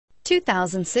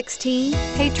2016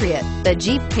 Patriot. The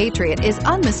Jeep Patriot is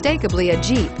unmistakably a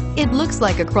Jeep. It looks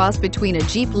like a cross between a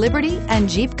Jeep Liberty and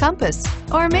Jeep Compass,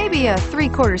 or maybe a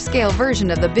 3/4 scale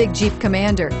version of the big Jeep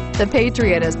Commander. The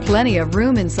Patriot has plenty of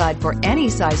room inside for any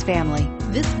size family.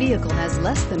 This vehicle has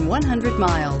less than 100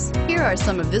 miles. Here are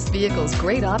some of this vehicle's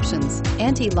great options: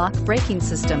 anti-lock braking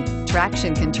system,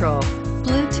 traction control,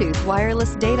 Bluetooth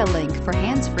wireless data link for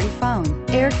hands-free phone,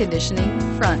 air conditioning,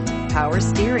 front, power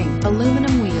steering,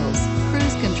 aluminum wheels,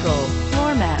 cruise control,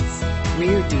 floor mats,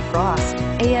 rear defrost,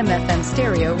 AM/FM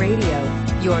stereo radio.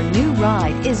 Your new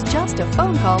ride is just a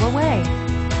phone call away.